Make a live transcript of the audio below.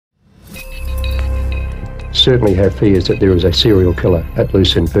certainly have fears that there is a serial killer at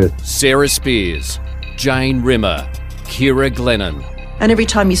loose in Perth. Sarah Spears, Jane Rimmer, Kira Glennon. And every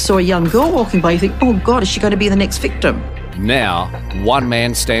time you saw a young girl walking by, you think, oh God, is she going to be the next victim? Now, one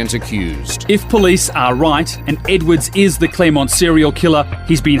man stands accused. If police are right and Edwards is the Claremont serial killer,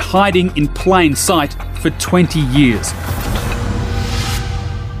 he's been hiding in plain sight for 20 years.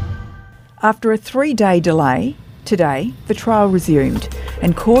 After a 3-day delay, today the trial resumed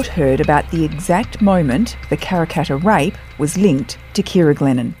and court heard about the exact moment the Karrakatta rape was linked to Kira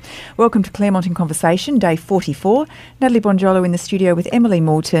Glennon. Welcome to Claremont in Conversation, day 44. Natalie Bongiolo in the studio with Emily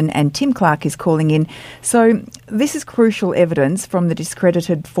Moulton, and Tim Clark is calling in. So this is crucial evidence from the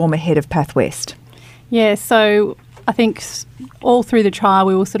discredited former head of Pathwest. Yeah, so I think all through the trial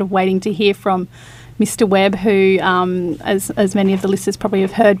we were sort of waiting to hear from Mr Webb, who, as many of the listeners probably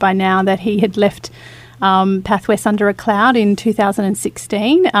have heard by now, that he had left Pathwest under a cloud in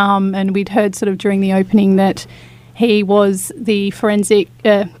 2016, and we'd heard sort of during the opening that he was the forensic,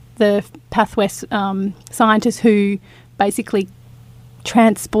 the Pathwest scientist who basically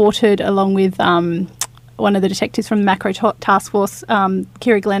transported, along with one of the detectives from the Macro Task Force,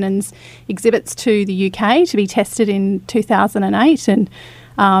 Kira Glennon's exhibits to the UK to be tested in 2008, and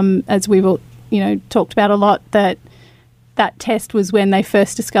as we've all talked about a lot, that test was when they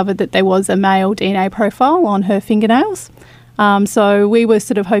first discovered that there was a male DNA profile on her fingernails. So we were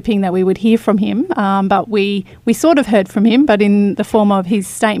sort of hoping that we would hear from him, but we sort of heard from him, but in the form of his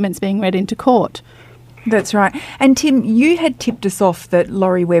statements being read into court. That's right. And Tim, you had tipped us off that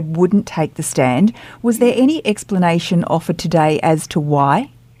Laurie Webb wouldn't take the stand. Was there any explanation offered today as to why?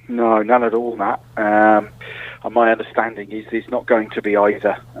 No, none at all, Matt. My understanding is there's not going to be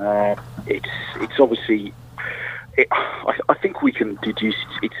either. It's obviously... I think we can deduce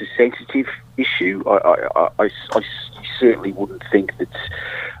it's a sensitive issue. I certainly wouldn't think that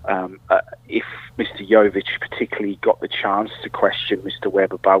if Mr Jovic particularly got the chance to question Mr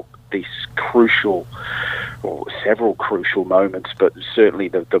Webb about this crucial, or several crucial moments, but certainly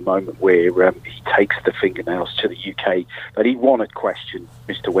the moment where he takes the fingernails to the UK, that he want to question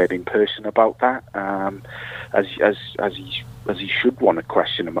Mr Webb in person about that, as he should want to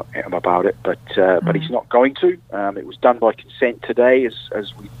question him about it, but he's not going to. It was done by consent today,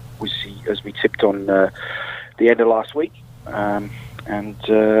 as we tipped on the end of last week, and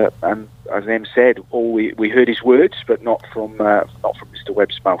as Em said, we heard his words, but not from Mr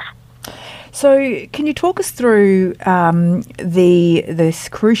Webb's mouth. So can you talk us through this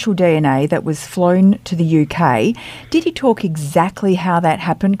crucial DNA that was flown to the UK? Did he talk exactly how that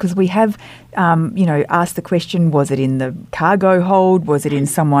happened? Because we have, asked the question, was it in the cargo hold? Was it in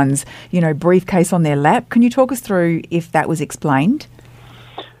someone's, briefcase on their lap? Can you talk us through if that was explained?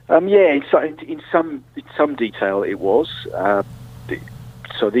 In some detail it was.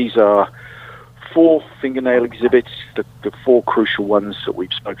 So these are 4 fingernail exhibits, the 4 crucial ones that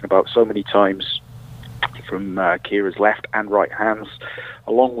we've spoken about so many times, from Kira's left and right hands,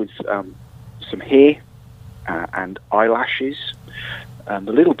 along with some hair and eyelashes.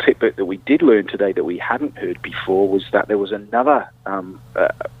 The little tidbit that we did learn today that we hadn't heard before was that there was another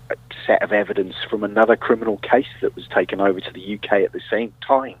set of evidence from another criminal case that was taken over to the UK at the same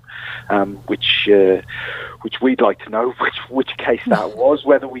time, which we'd like to know which case that was.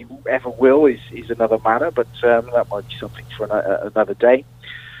 Whether we ever will is another matter, but that might be something for another day.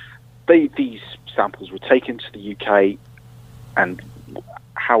 These samples were taken to the UK, and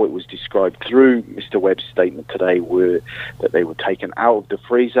how it was described through Mr Webb's statement today were that they were taken out of the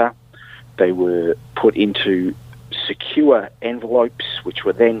freezer, they were put into secure envelopes, which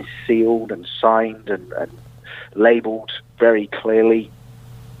were then sealed and signed and labelled very clearly,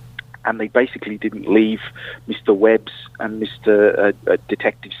 and they basically didn't leave Mr Webb's and Mr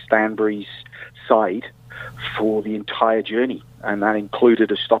Detective Stanbury's side for the entire journey, and that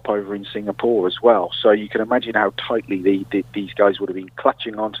included a stopover in Singapore as well. So you can imagine how tightly these guys would have been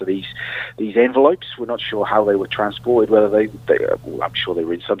clutching onto these envelopes. We're not sure how they were transported, whether I'm sure they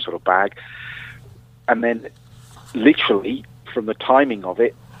were in some sort of bag, and then literally from the timing of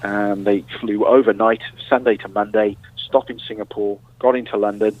it, they flew overnight, Sunday to Monday, stopped in Singapore, got into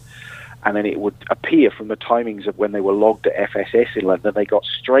London, and then it would appear from the timings of when they were logged at FSS in London, they got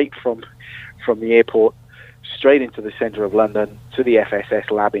straight from the airport straight into the centre of London to the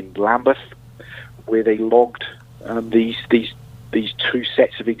FSS lab in Lambeth, where they logged these 2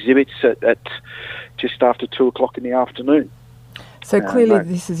 sets of exhibits at just after 2:00 in the afternoon. So clearly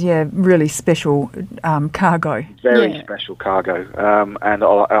this is, really special cargo. Very special cargo. And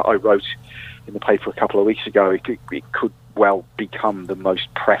I wrote in the paper a couple of weeks ago, it could well become the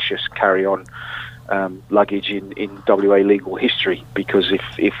most precious carry-on luggage in WA legal history, because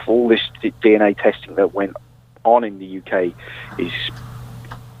if all this DNA testing that went on in the UK is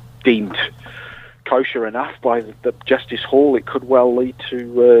deemed kosher enough by the Justice Hall, it could well lead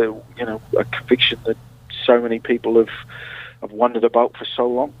to a conviction that so many people have wondered about for so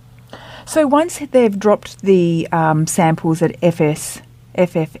long. So once they've dropped the samples at FFS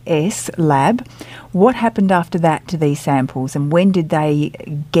lab, what happened after that to these samples, and when did they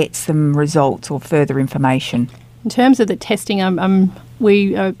get some results or further information? In terms of the testing,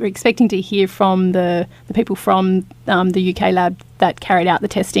 we are expecting to hear from the people from the UK lab that carried out the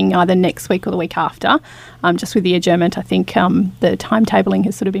testing either next week or the week after. Just with the adjournment, I think the timetabling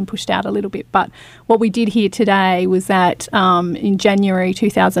has sort of been pushed out a little bit. But what we did hear today was that in January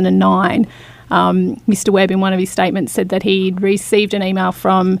 2009, Mr Webb, in one of his statements, said that he'd received an email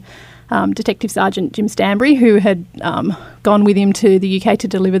from Detective Sergeant Jim Stanbury, who had gone with him to the UK to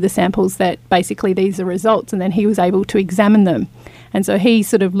deliver the samples, that basically these are results, and then he was able to examine them. And so he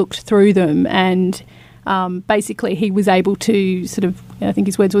sort of looked through them, and basically he was able to sort of, I think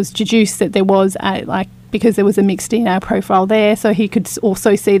his words was, deduce that there was, because there was a mixed DNA profile there, so he could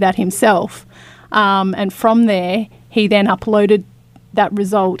also see that himself. And from there, he then uploaded that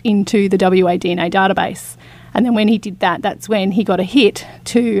result into the WA DNA database. And then when he did that, that's when he got a hit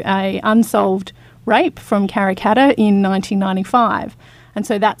to a unsolved rape from Karrakatta in 1995. And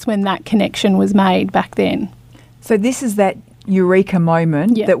so that's when that connection was made back then. So this is that eureka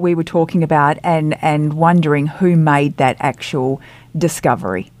moment that we were talking about, and wondering who made that actual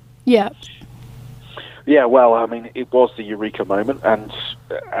discovery. Yeah. Yeah, well, I mean, it was the eureka moment, and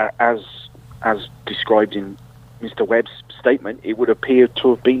as described in Mr Webb's statement, it would appear to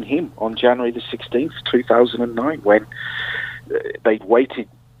have been him on January the 16th, 2009, when they'd waited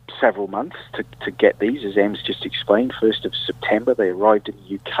several months to get these, as Em's just explained. 1st of September, they arrived in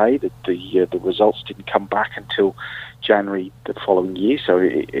the UK. The results didn't come back until January the following year, so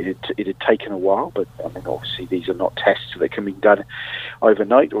it had taken a while. But I mean, obviously, these are not tests that can be done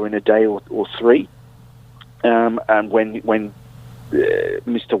overnight or in a day or three. And when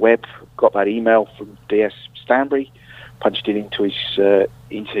Mr Webb got that email from DS Stanbury, punched it into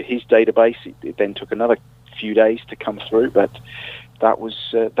his database. It then took another few days to come through, but that was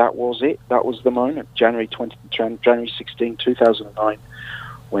it. That was the moment, January 16, 2009,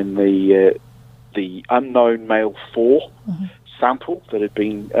 when the unknown male 4 sample that had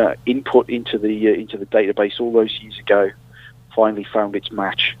been input into the database all those years ago finally found its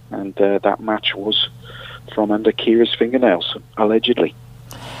match, and that match was from under Kira's fingernails, allegedly.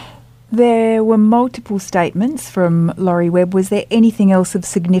 There were multiple statements from Laurie Webb. Was there anything else of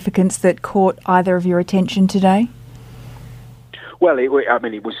significance that caught either of your attention today? Well, it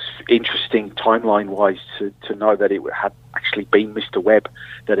was interesting timeline-wise to know that it had actually been Mr Webb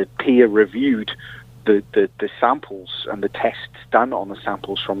that had peer-reviewed the samples and the tests done on the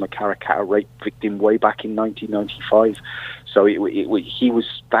samples from the Karrakatta rape victim way back in 1995. So he was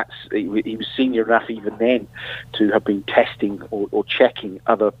senior enough even then to have been testing or checking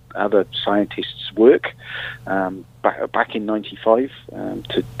other scientists' work back in 95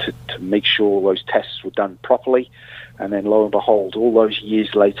 to make sure those tests were done properly. And then lo and behold, all those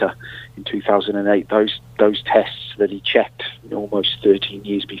years later, in 2008, those tests that he checked almost 14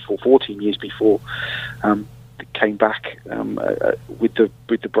 years before, came back with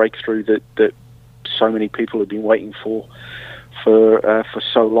the breakthrough that so many people have been waiting for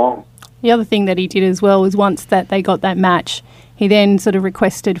so long. The other thing that he did as well was, once that they got that match, he then sort of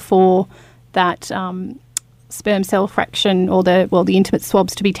requested for that sperm cell fraction or the intimate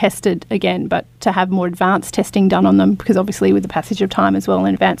swabs to be tested again, but to have more advanced testing done on them, because obviously with the passage of time as well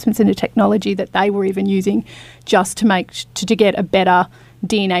and advancements into technology that they were even using just to get a better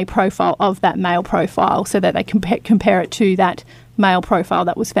DNA profile of that male profile, so that they compare it to that male profile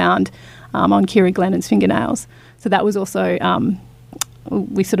that was found on Kira Glennon's fingernails. So that was also,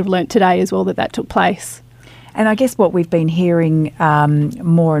 we sort of learnt today as well that took place. And I guess what we've been hearing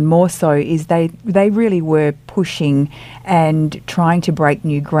more and more so is they really were pushing and trying to break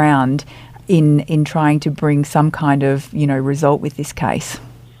new ground in trying to bring some kind of result with this case.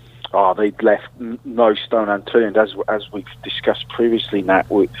 Oh, they left no stone unturned, as we've discussed previously, Nat.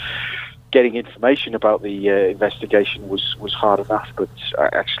 Getting information about the investigation was hard enough, but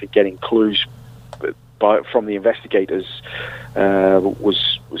actually getting clues from the investigators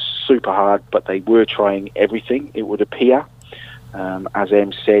was super hard. But they were trying everything, it would appear. As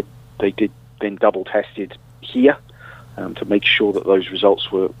Em said, they did then double tested here to make sure that those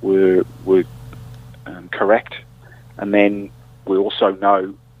results were correct. And then we also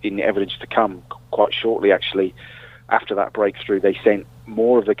know, in evidence to come quite shortly, actually, after that breakthrough, they sent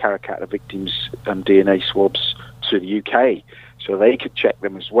more of the Karrakatta victims' DNA swabs to the UK. so they could check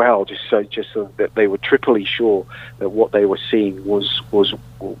them as well, just so that they were triply sure that what they were seeing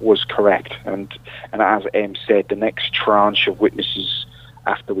was correct. And as Em said, the next tranche of witnesses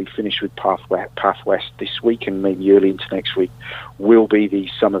after we finish with Path West this week and maybe early into next week will be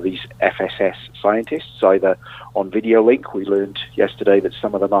some of these FSS scientists, either on video link. We learned yesterday that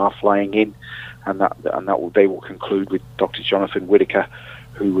some of them are flying in, and they will conclude with Dr. Jonathan Whitaker,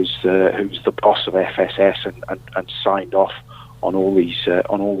 who's the boss of FSS and signed off on all these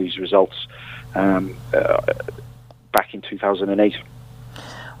results back in 2008.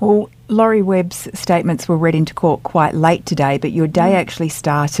 Well, Laurie Webb's statements were read into court quite late today, but your day actually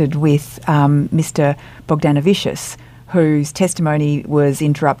started with Mr. Bogdanovicius, whose testimony was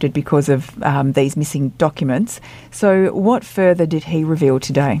interrupted because of these missing documents. So what further did he reveal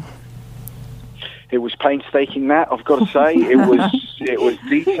today? It was painstaking, that, I've got to say. It was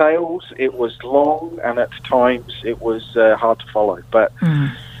detailed, it was long, and at times it was hard to follow. But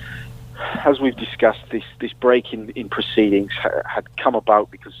as we've discussed, this break in proceedings had come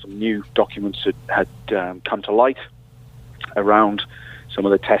about because some new documents had come to light around some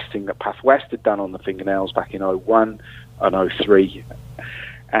of the testing that Path West had done on the fingernails back in 01 and 03.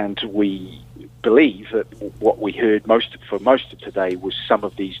 And we believe that what we heard for most of today was some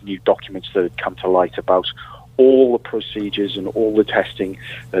of these new documents that had come to light about all the procedures and all the testing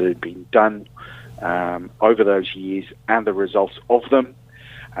that had been done over those years and the results of them.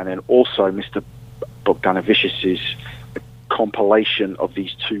 And then also Mr. Bogdanovicius's compilation of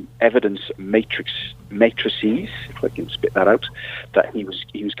these two evidence matrices, if I can spit that out, that he was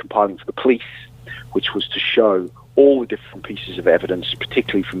compiling for the police, which was to show all the different pieces of evidence,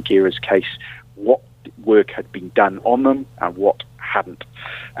 particularly from Gira's case, what work had been done on them and what hadn't.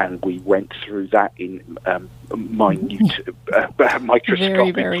 And we went through that in minute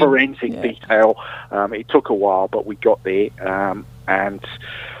microscopic forensic detail. It took a while, but we got there.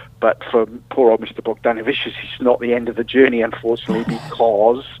 But for poor old Mr. Bogdanovicius, it's not the end of the journey, unfortunately,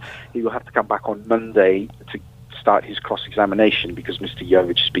 because he will have to come back on Monday to start his cross-examination, because Mr.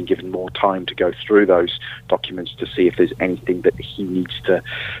 Yovich has been given more time to go through those documents to see if there's anything that he needs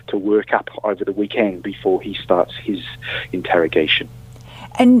to work up over the weekend before he starts his interrogation.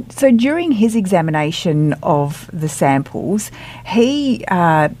 And so during his examination of the samples, he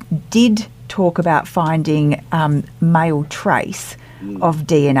did talk about finding male trace of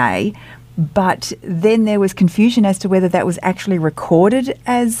DNA, but then there was confusion as to whether that was actually recorded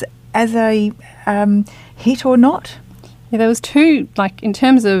as a hit or not. Yeah, there was two, like in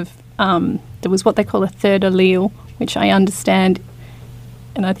terms of, there was what they call a third allele, which I understand,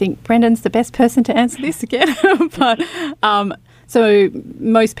 and I think Brendan's the best person to answer this again, but so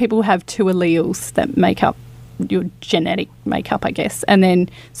most people have two alleles that make up your genetic makeup, I guess, and then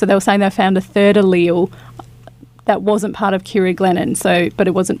so they were saying they found a third allele that wasn't part of Keira Glennon, but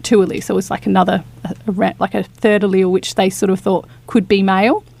it wasn't two alleles, so it was like another, like a third allele which they sort of thought could be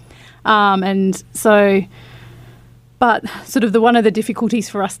male. And so, but sort of one of the difficulties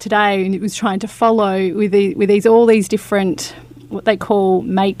for us today, and it was trying to follow with all these different what they call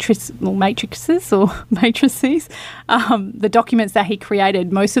matrices. The documents that he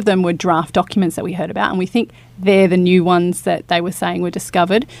created, most of them were draft documents that we heard about, and we think they're the new ones that they were saying were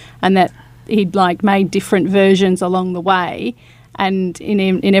discovered, and that he'd like made different versions along the way, and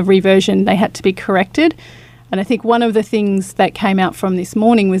in every version they had to be corrected. And I think one of the things that came out from this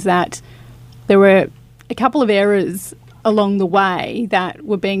morning was that there were a couple of errors along the way that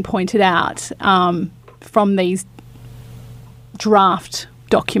were being pointed out from these draft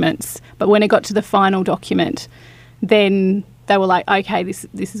documents. But when it got to the final document, then they were like, okay, this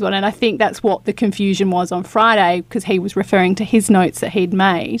is what... And I think that's what the confusion was on Friday, because he was referring to his notes that he'd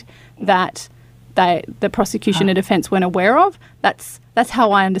made that the prosecution and defence weren't aware of. That's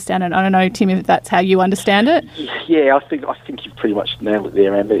how I understand it. I don't know, Tim, if that's how you understand it. Yeah, I think you've pretty much nailed it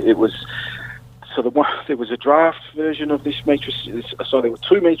there, Em. It was there was a draft version of this matrix. So there were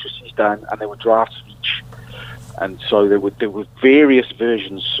two matrices done, and there were drafts of each. And so there were various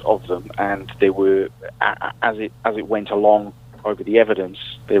versions of them, and there were as it went along over the evidence,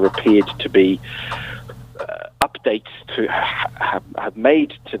 there appeared to be updates to have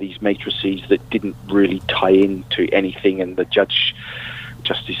made to these matrices that didn't really tie in to anything, and the Justice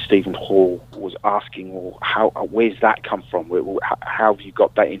Stephen Hall was asking, well, where's that come from? How have you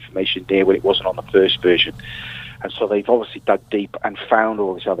got that information there when it wasn't on the first version? And so they've obviously dug deep and found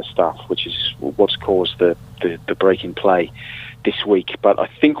all this other stuff, which is what's caused the break in play this week. But I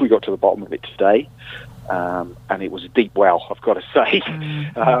think we got to the bottom of it today, and it was a deep well, I've got to say.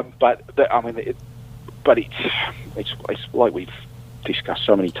 But it's like we've discussed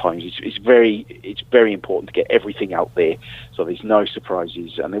so many times, it's very important to get everything out there so there's no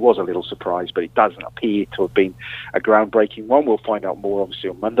surprises. And there was a little surprise, but it doesn't appear to have been a groundbreaking one. We'll find out more obviously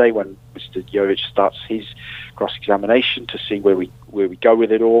on Monday when Mr. Jovic starts his cross-examination to see where we go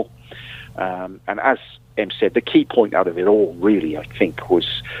with it all. And as Em said, the key point out of it all really, I think,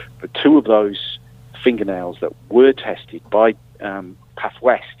 was the two of those fingernails that were tested by Path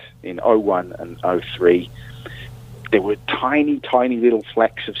West in 01 and 03. There were tiny little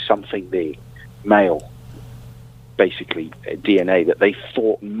flecks of something there, male, basically DNA, that they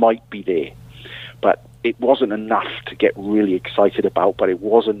thought might be there. But it wasn't enough to get really excited about, but it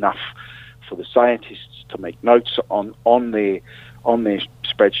was enough for the scientists to make notes on their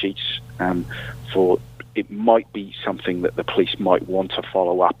spreadsheets for it might be something that the police might want to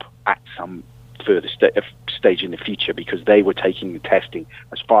follow up at some further stage in the future, because they were taking the testing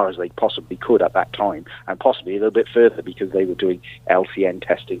as far as they possibly could at that time, and possibly a little bit further because they were doing LCN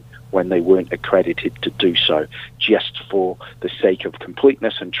testing when they weren't accredited to do so, just for the sake of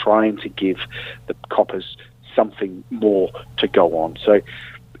completeness and trying to give the coppers something more to go on. So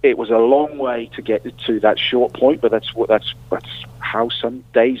it was a long way to get to that short point, but that's how some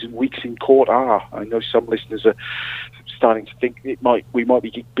days and weeks in court are. I know some listeners are starting to think we might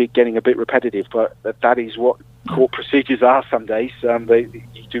be getting a bit repetitive, but that is what court procedures are some days. You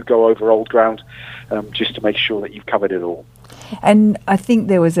do go over old ground just to make sure that you've covered it all. And I think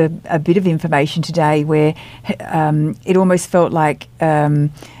there was a bit of information today where it almost felt like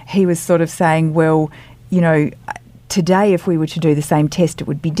he was sort of saying, well, you know, today if we were to do the same test it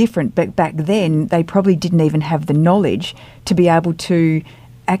would be different, but back then they probably didn't even have the knowledge to be able to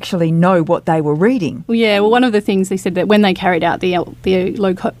actually know what they were reading. Well, yeah, well, one of the things they said that when they carried out the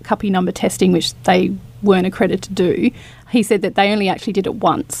low copy number testing, which they weren't accredited to do, he said that they only actually did it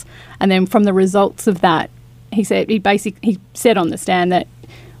once. And then from the results of that, he said on the stand that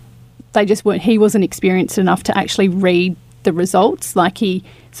they just weren't, he wasn't experienced enough to actually read the results. Like he's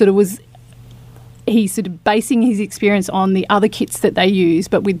sort of basing his experience on the other kits that they use,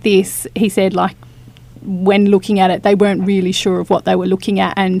 but with this, he said, like, when looking at it, they weren't really sure of what they were looking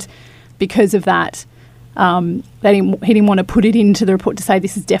at, and because of that, he didn't want to put it into the report to say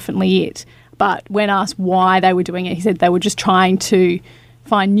this is definitely it. But when asked why they were doing it, he said they were just trying to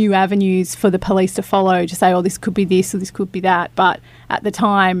find new avenues for the police to follow, to say, oh, this could be this or this could be that. But at the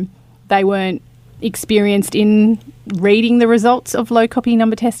time, they weren't experienced in reading the results of low copy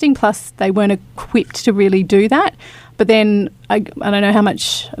number testing, plus they weren't equipped to really do that. But then I don't know how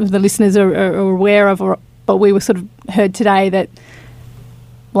much of the listeners are aware of, but we were sort of heard today that,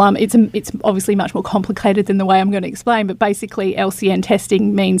 well, it's obviously much more complicated than the way I'm going to explain, but basically LCN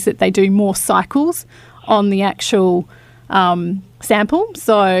testing means that they do more cycles on the actual sample.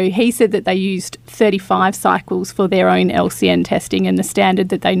 So he said that they used 35 cycles for their own LCN testing, and the standard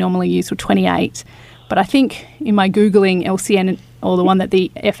that they normally use were 28. But I think in my Googling, LCN, or the one that the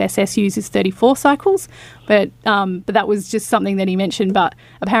FSS uses, 34 cycles. But that was just something that he mentioned. But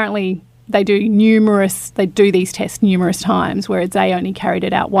apparently they do these tests numerous times, whereas they only carried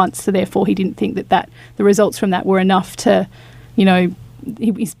it out once. So therefore he didn't think that the results from that were enough to, you know,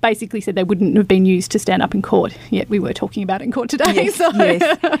 he basically said they wouldn't have been used to stand up in court. Yet we were talking about it in court today. Yes, so.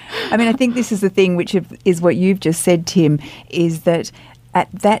 Yes. I mean, I think this is the thing, which is what you've just said, Tim, is that at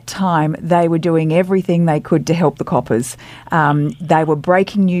that time, they were doing everything they could to help the coppers. They were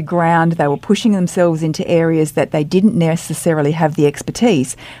breaking new ground. They were pushing themselves into areas that they didn't necessarily have the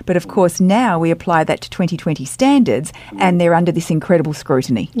expertise. But of course, now we apply that to 2020 standards, and they're under this incredible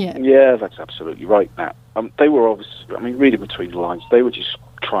scrutiny. Yeah, that's absolutely right, Matt. They were obviously, I mean, reading between the lines, they were just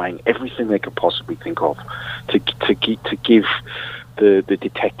trying everything they could possibly think of to give the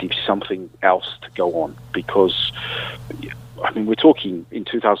detectives something else to go on, because, I mean, we're talking in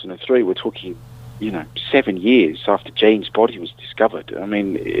 2003, we're talking, 7 years after Jane's body was discovered. I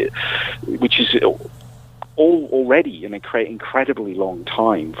mean, which is already an incredibly long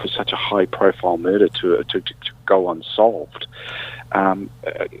time for such a high-profile murder to go unsolved.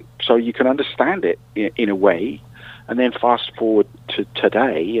 So you can understand it in a way, and then fast forward to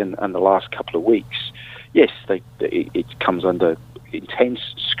today and the last couple of weeks. Yes, it comes under intense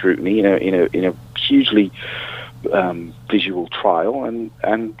scrutiny in a hugely visual trial,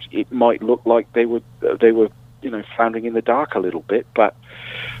 and it might look like they were floundering in the dark a little bit, but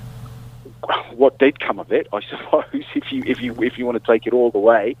what did come of it, I suppose, if you want to take it all the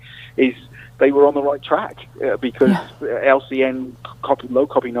way, is they were on the right track, because LCN low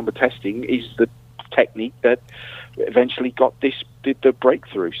copy number testing is the technique that eventually did the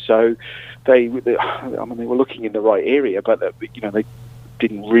breakthrough. So they were looking in the right area, but they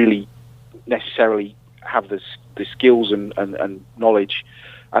didn't really necessarily have the skills and knowledge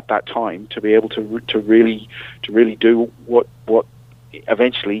at that time to be able to really do what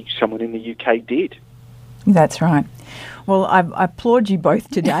eventually someone in the UK did. That's right. Well, I applaud you both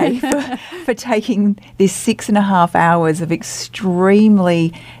today for taking this 6.5 hours of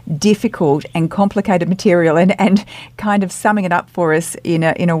extremely difficult and complicated material and kind of summing it up for us in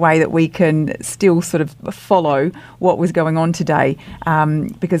a way that we can still sort of follow what was going on today.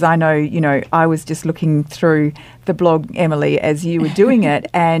 Because I know, I was just looking through the blog, Emily, as you were doing it,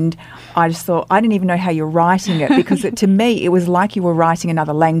 and I just thought, I didn't even know how you're writing it, because to me, it was like you were writing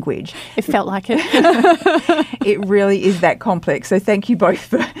another language. It felt like it. It really is that complex. So thank you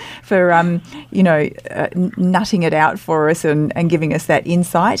both for nutting it out for us and giving us that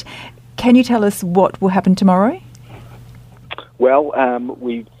insight. Can you tell us what will happen tomorrow? Well,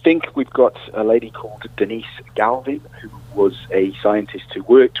 we think we've got a lady called Denise Galvin, who was a scientist who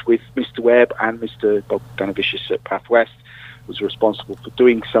worked with Mr. Webb and Mr. Bogdanovicius at PathWest, was responsible for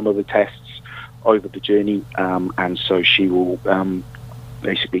doing some of the tests over the journey, and so she will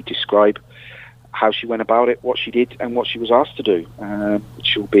basically describe how she went about it, what she did, and what she was asked to do,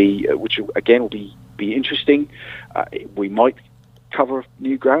 which will be interesting. We might cover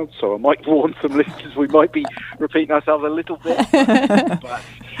new ground, so I might warn some listeners we might be repeating ourselves a little bit. But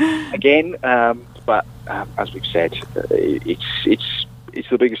again, as we've said, it's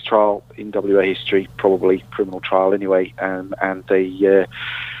the biggest trial in WA history, probably criminal trial anyway, and they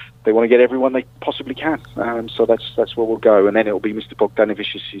want to get everyone they possibly can. So that's where we'll go, and then it'll be Mr.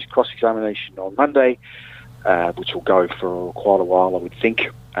 Bogdanovicius' cross-examination on Monday, which will go for quite a while, I would think.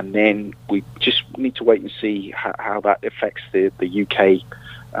 And then we just need to wait and see how that affects the UK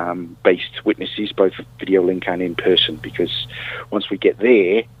based witnesses, both video link and in person, because once we get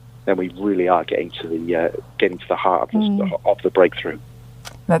there, then we really are getting to the heart of the breakthrough.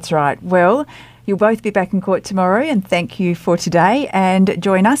 That's right. Well, you'll both be back in court tomorrow, and thank you for today. And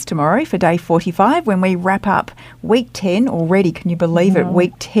join us tomorrow for day 45 when we wrap up week 10 already. Can you believe it?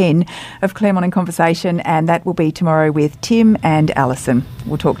 Week 10 of Claremont in Conversation, and that will be tomorrow with Tim and Alison.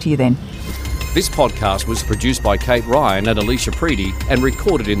 We'll talk to you then. This podcast was produced by Kate Ryan and Alicia Preedy and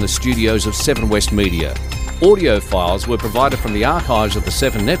recorded in the studios of 7 West Media. Audio files were provided from the archives of the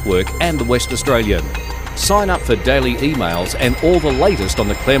 7 Network and the West Australian. Sign up for daily emails and all the latest on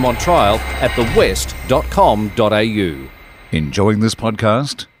the Claremont trial at thewest.com.au. Enjoying this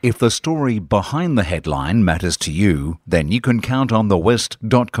podcast? If the story behind the headline matters to you, then you can count on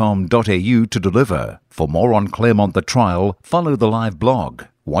thewest.com.au to deliver. For more on Claremont the trial, follow the live blog,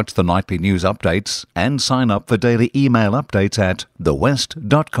 watch the nightly news updates, and sign up for daily email updates at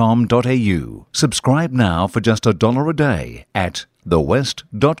thewest.com.au. Subscribe now for just $1 a day at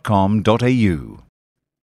thewest.com.au.